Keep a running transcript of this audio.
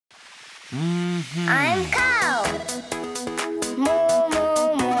I'm cow. Moo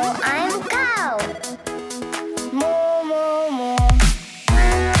moo moo. I'm cow. Moo moo moo.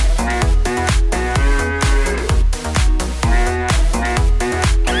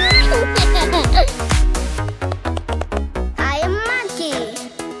 I am monkey.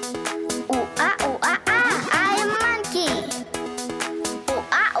 Ua-ua-uuu. I am monkey.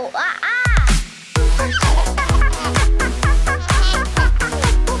 Ua-ua-uuu.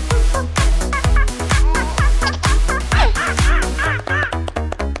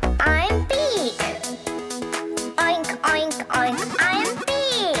 I'm big. Oink, oink, oink. I'm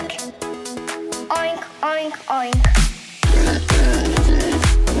big. Oink, oink, oink.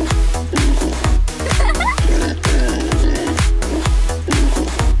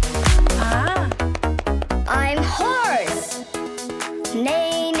 I'm horse.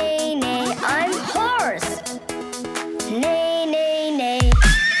 Neigh-neigh-neigh. I'm horse. Neigh-neigh-neigh.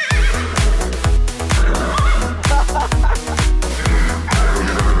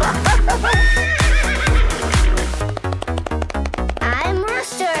 I'm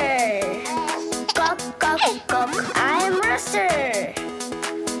rooster. Cock, cock, cock. I'm rooster.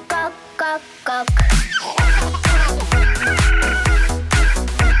 Cock, cock, cock.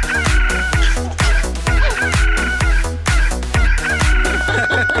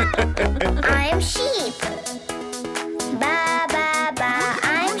 I'm sheep. Baa-baa-baa.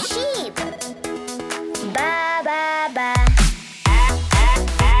 I'm sheep. Baa-baa-baa.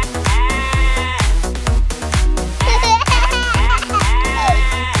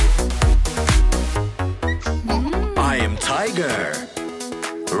 I am tiger.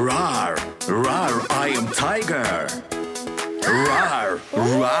 Rar, rar, I am tiger. Rar,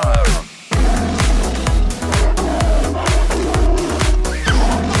 rar.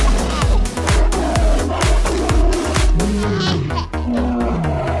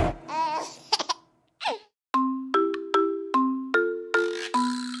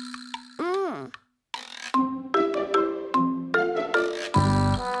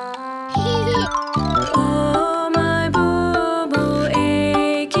 Oh, my boo-boo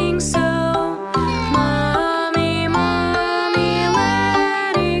aching so. Mommy, mommy,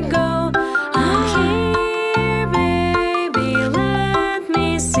 let it go. I'm here, baby, let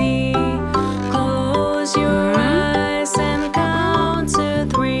me see. Close your eyes and count to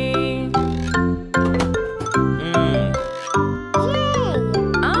 3.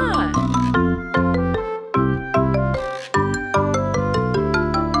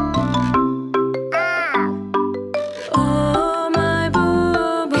 Oh, my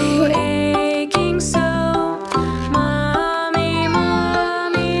boo-boo aching so. Mommy,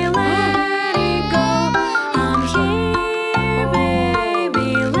 mommy, let it go. I'm here,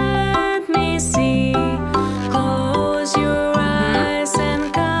 baby, let me see. Close your eyes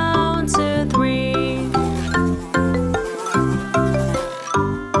and count to 3.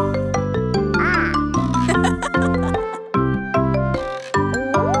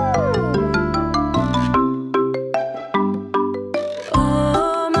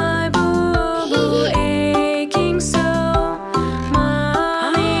 Oh, my boo-boo aching so.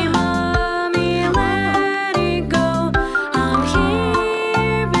 Mommy, mommy, let it go. I'm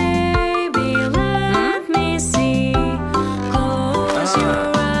here, baby, let me see. Close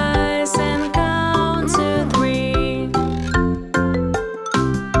your eyes and count to 3.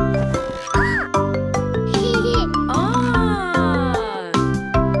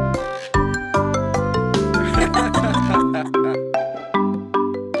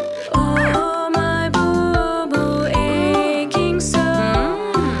 Oh, my boo-boo aching so.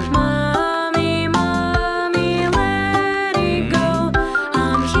 Mommy, mommy, let it go.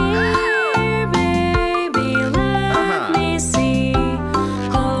 I'm here, baby, let me see.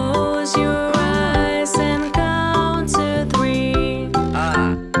 Close your eyes and count to 3.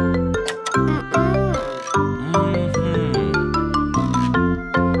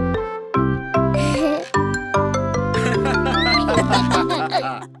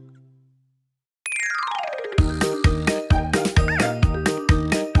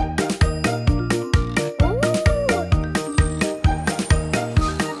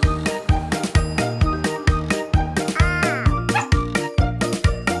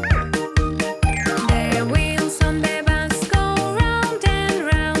 The wheels on the bus go round and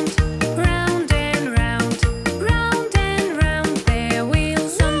round, round and round, round and round. The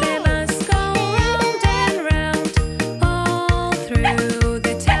wheels on the bus go round and round, all through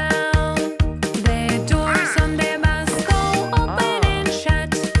the town.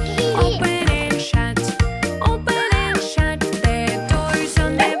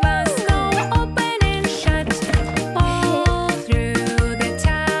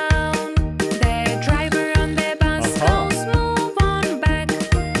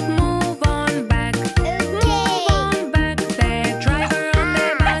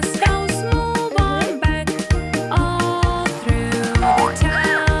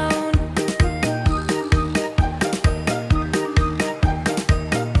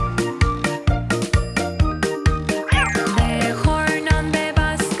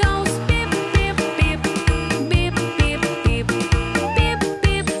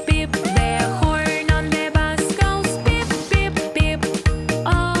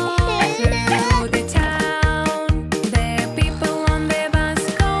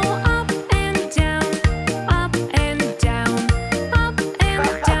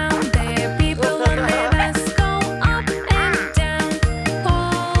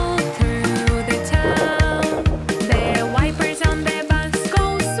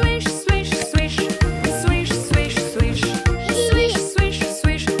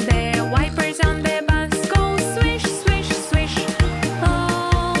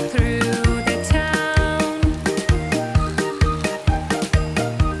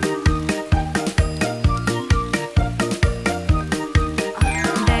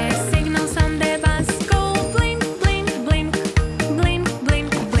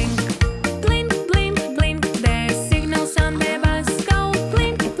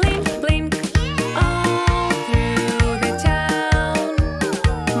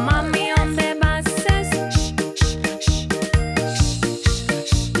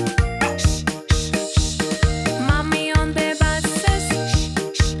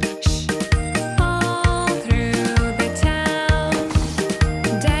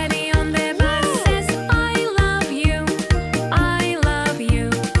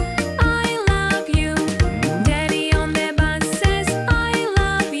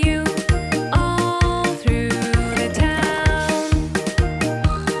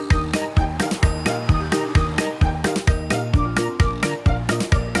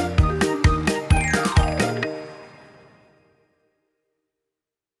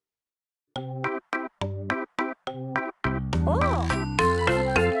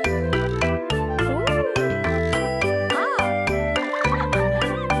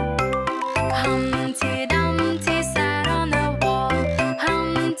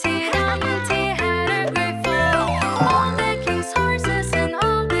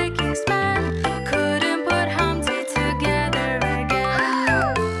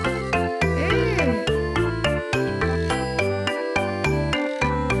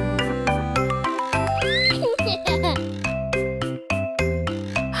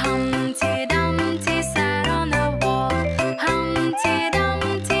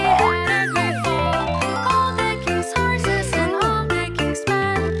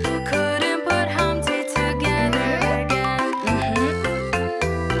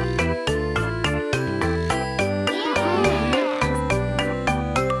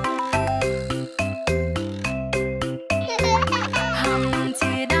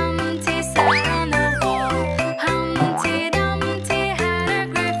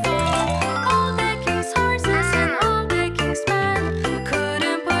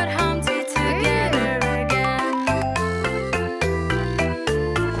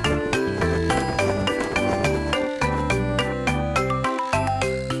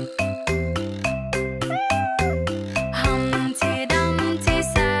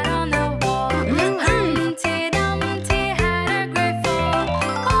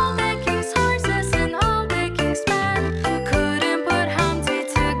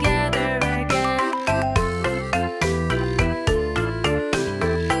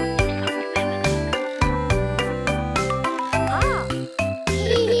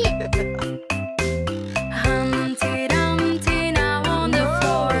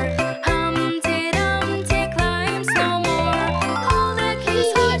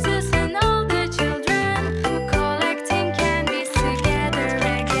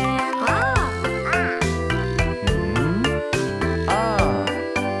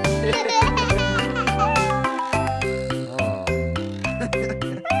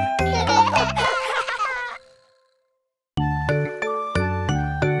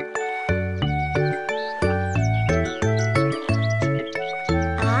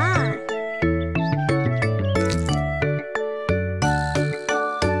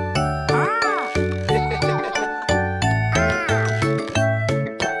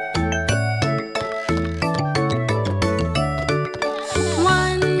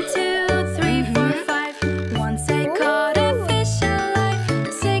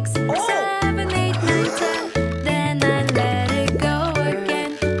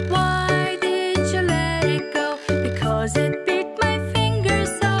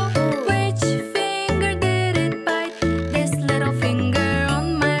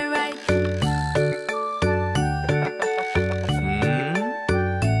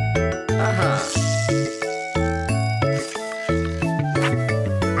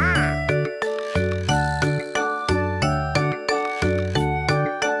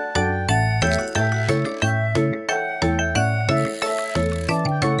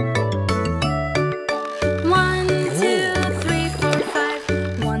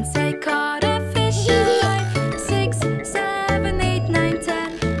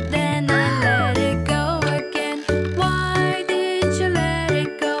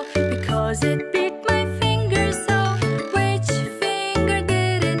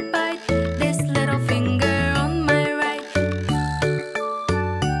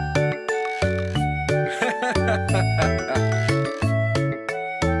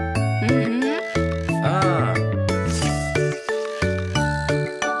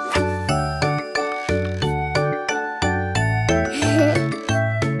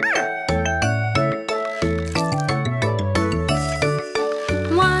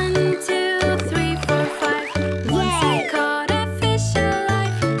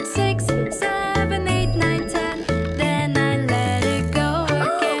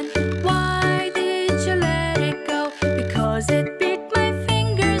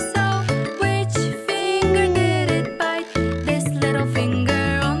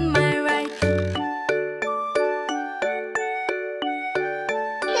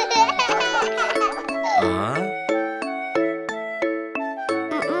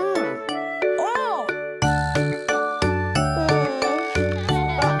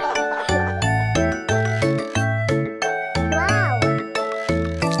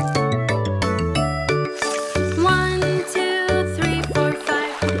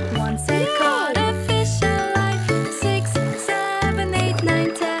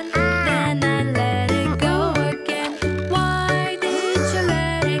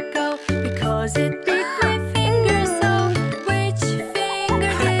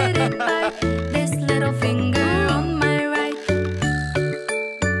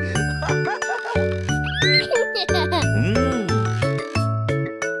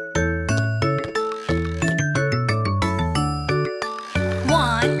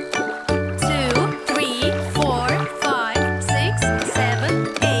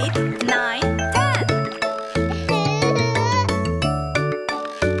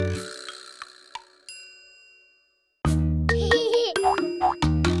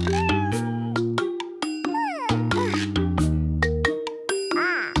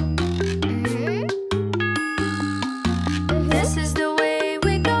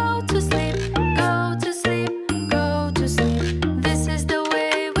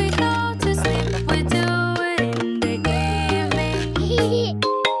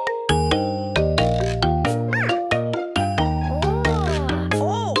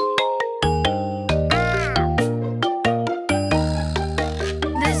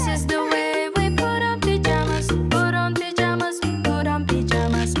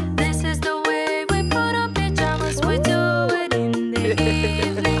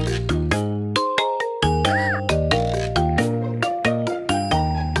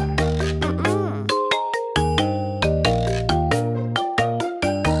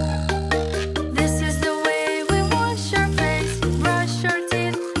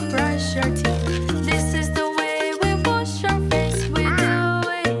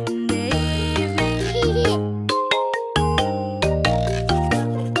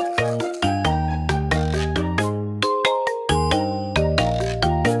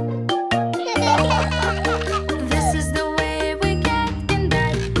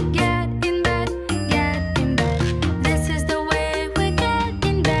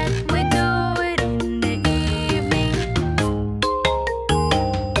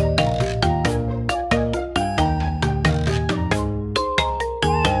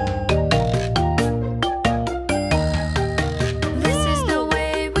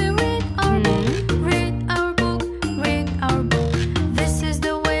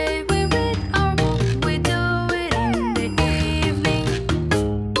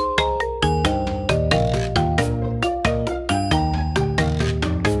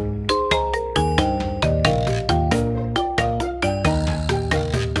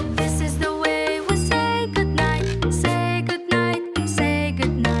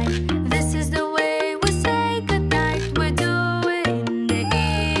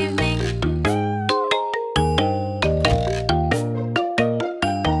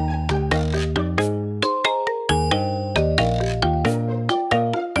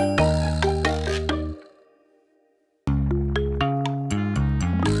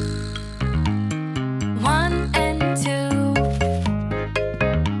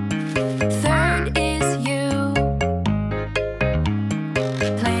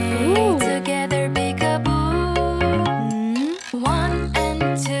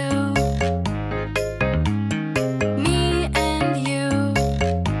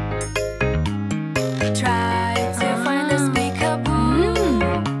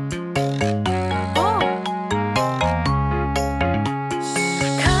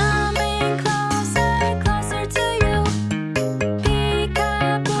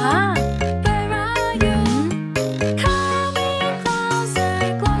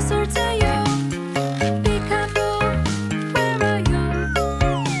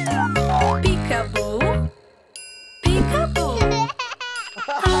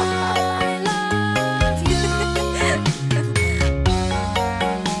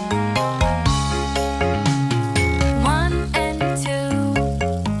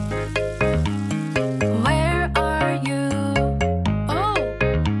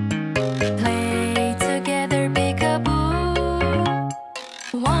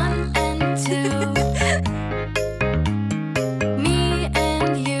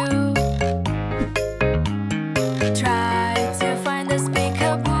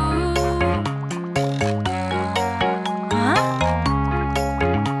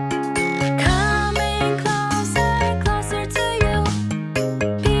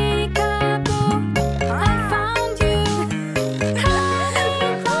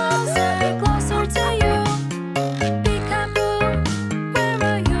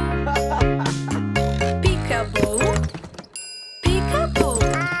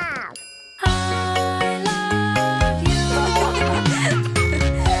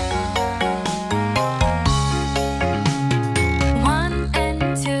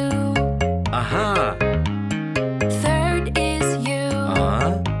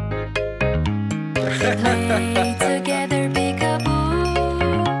 Play together, peek-a-boo.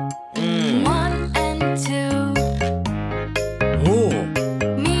 1 and 2. Oh.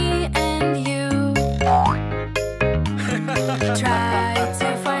 Me and you. Try to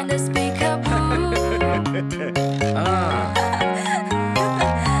find us, peek-a-boo. Ah.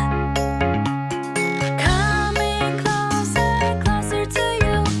 Coming closer, closer to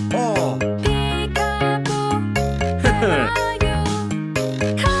you. Oh. Peek-a-boo, where are you?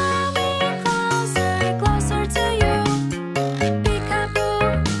 Coming closer, closer to you. Peek-a-boo,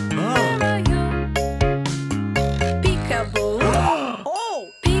 where are you? Peek-a-boo. Oh,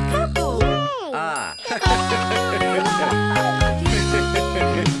 peek-a-boo. Ah. I love you.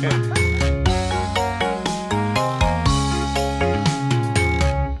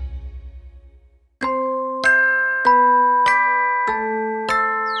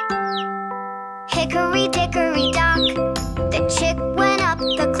 Hickory dickory dock, the chick went up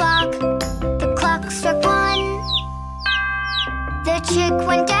the clock. The clock struck 1. The chick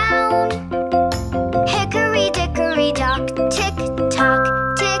went down. Hickory dickory dock, tick tock,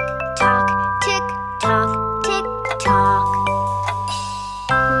 tick tock, tick tock, tick tock.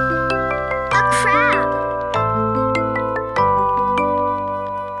 A crab.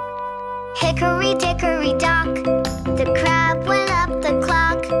 Hickory dickory dock, the crab went up the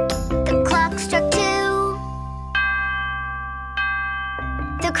clock. The clock struck 2.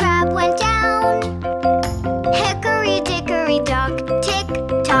 The crab went down. Hickory dickory dock, tick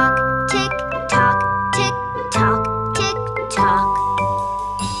tock, tick tock, tick tock, tick tock.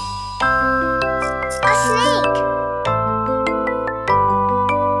 A snake.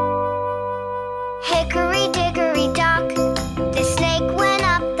 Hickory dickory dock, the snake went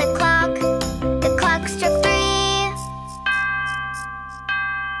up the clock. The clock struck 3.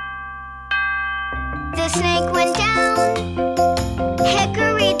 The snake went down.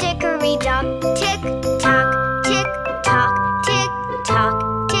 Hickory dickory dock, tick tock, tick tock, tick tock,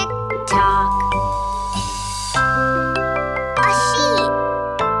 tick tock. A sheep.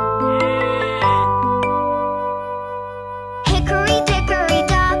 Hickory dickory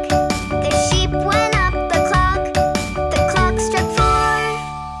dock, the sheep went up the clock. The clock struck 4.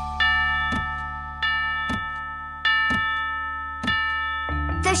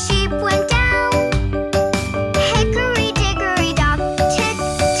 The sheep went down. Hickory dickory dock, tick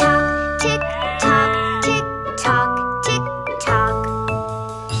tock, tick tock, tick tock, tick tock.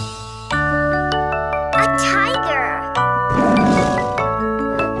 A tiger.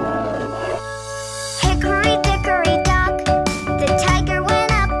 Hickory dickory dock, the tiger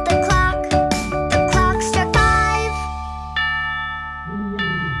went up the clock. The clock struck 5.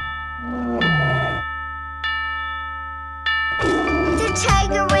 The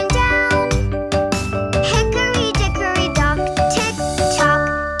tiger went down. Hickory dickory dock, tick tock,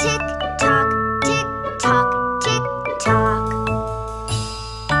 tick tock, tick tock, tick tock.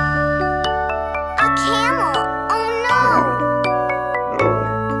 A camel. Oh no!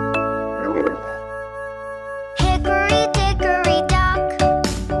 Hickory dickory dock,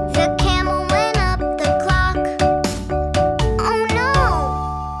 the camel went up the clock. Oh no!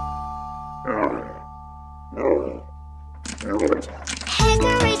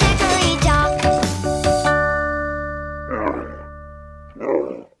 Hickory dickory dock.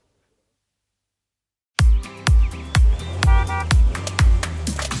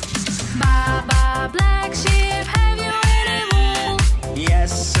 Baa-baa, black sheep, have you any wool?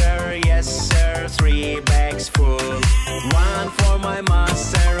 Yes, sir, 3 bags full. 1 for my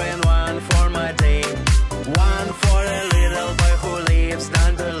master and 1 for my dame. 1 for a little boy who lives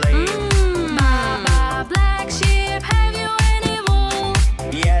down the lane. Baa-baa, black sheep, have you any wool?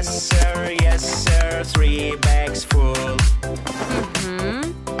 Yes, sir, 3 bags full.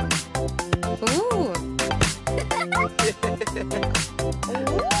 Ooh.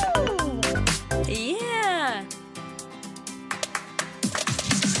 Yeah.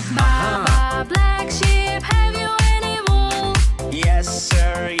 Baa-baa, black sheep, have you any wool? Yes,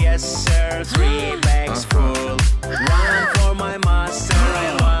 sir, 3 bags full. 1 for my master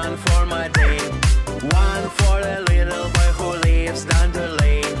and 1 for my dame. 1 for a little boy who lives down the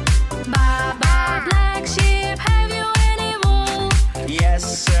lane. Baa-baa, black sheep, have you any wool? Yes,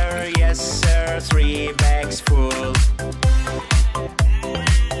 sir, 3 bags full.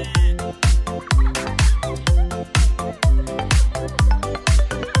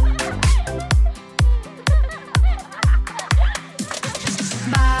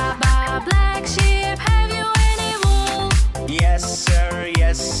 Baa-baa, black sheep, have you any wool? Yes,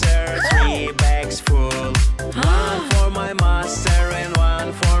 sir, 3 bags full. 1 for my master and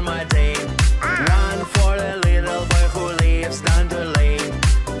 1 for my dame. 1 for a little boy who lives down the lane.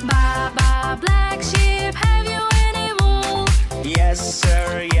 Baa-baa, black sheep,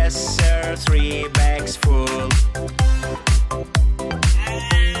 yes sir, 3 bags full.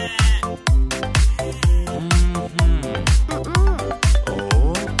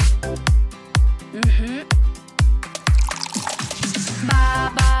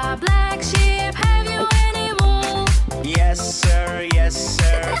 Baa-baa, black sheep, have you any wool? Yes sir,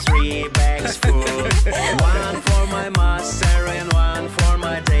 3 bags full. 1 for my master and 1 for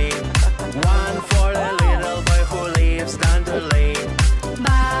my dame. 1 for the little boy who lives down the lane.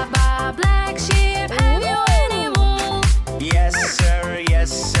 Baa-baa, black sheep, have you any wool? Yes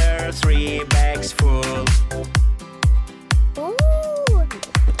sir, 3 bags full.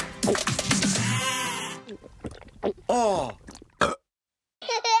 Oh!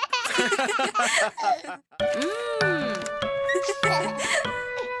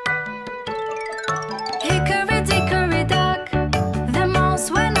 Hickory dickory dock, the mouse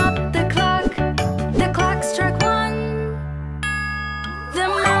went up the clock. The clock struck 1. The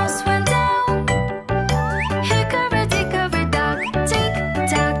mouse went down. Hickory dickory dock, tick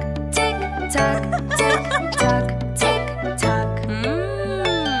tock, tick tock, tick tock, tick tock.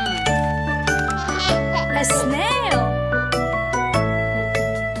 A snail.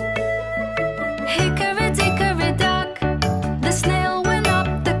 Hickory dickory dock, the snail went up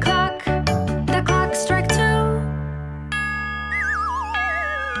the clock. The clock struck 2.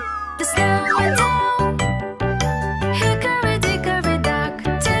 The snail went down. Hickory dickory dock,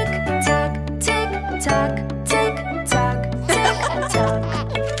 tick tock, tick tock, tick tock, tick tock.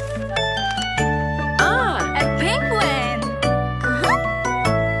 A penguin.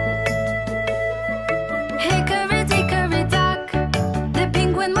 Hickory dickory dock, the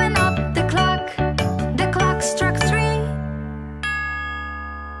penguin went up the clock. The clock struck 3.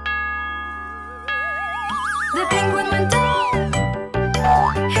 The penguin went down.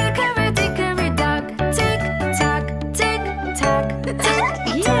 Hickory dickory dock, tick tock, tick tock, tick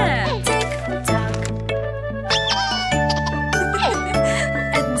tock, tick tock.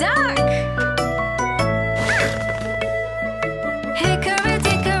 A duck. Hickory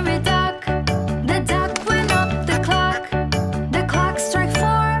dickory dock, the duck went up the clock. The clock struck 4.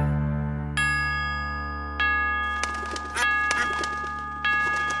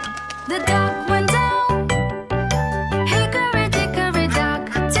 The duck went down. Hickory dickory dock,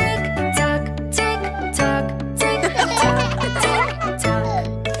 tick tock, tick tock, tick tock, tick tock.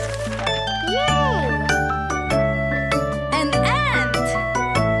 An ant.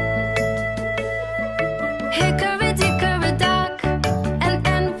 Hickory dickory dock, an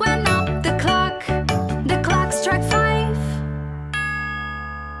ant went up the clock. The clock struck 5.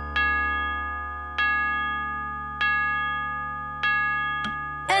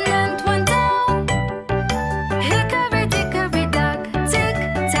 An ant went down. Hickory dickory dock, tick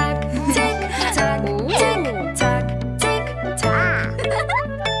tock, tick tock, tick tock, tick tock.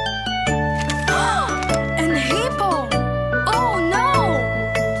 An hippo. Oh no!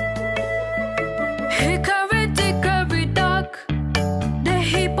 Hickory dickory dock, the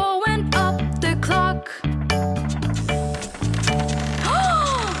hippo went up the clock.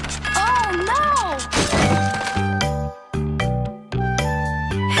 Oh no!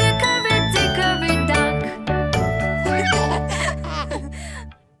 Hickory dickory dock.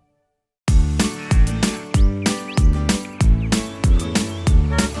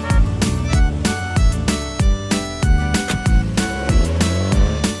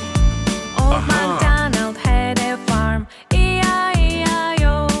 Old MacDonald had a farm,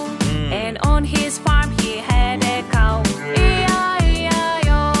 E-I-E-I-O. And on his farm he had a cow,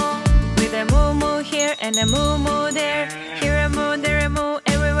 E-I-E-I-O. With a moo-moo here and a moo-moo there. Here a moo, there a moo,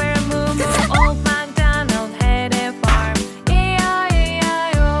 everywhere a moo-moo. Old MacDonald had a farm,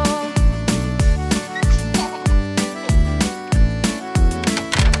 E-I-E-I-O.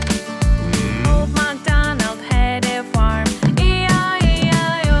 Old MacDonald had a farm,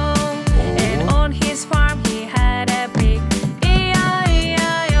 E-I-E-I-O. And on his farm he had a pig,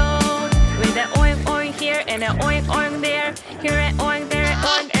 E-I-E-I-O. With a oink-oink here and a oink-oink there. Here a oink, there a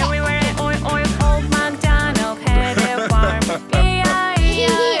oink, everywhere a oink-oink. Old MacDonald had a farm,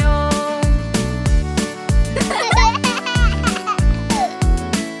 E-I-E-I-O.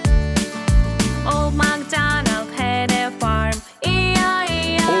 Old MacDonald had a farm,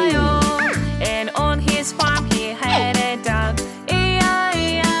 E-I-E-I-O. And on his farm he had a dog,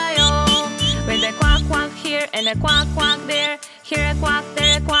 E-I-E-I-O. With a quack quack here and a quack quack there. Here a quack,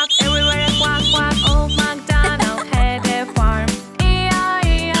 there a quack, everywhere a quack quack. Old MacDonald had a farm,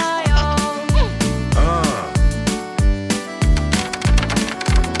 E-I-E-I-O.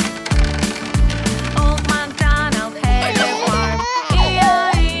 Old MacDonald had a farm,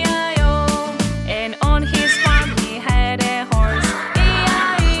 E-I-E-I-O. And on his farm he had a horse, E-I-E-I-O.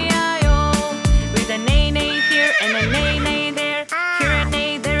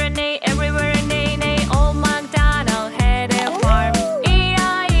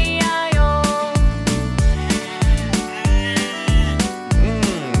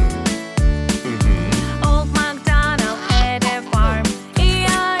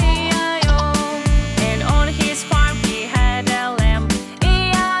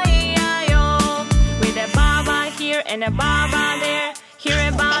 and a baa-baa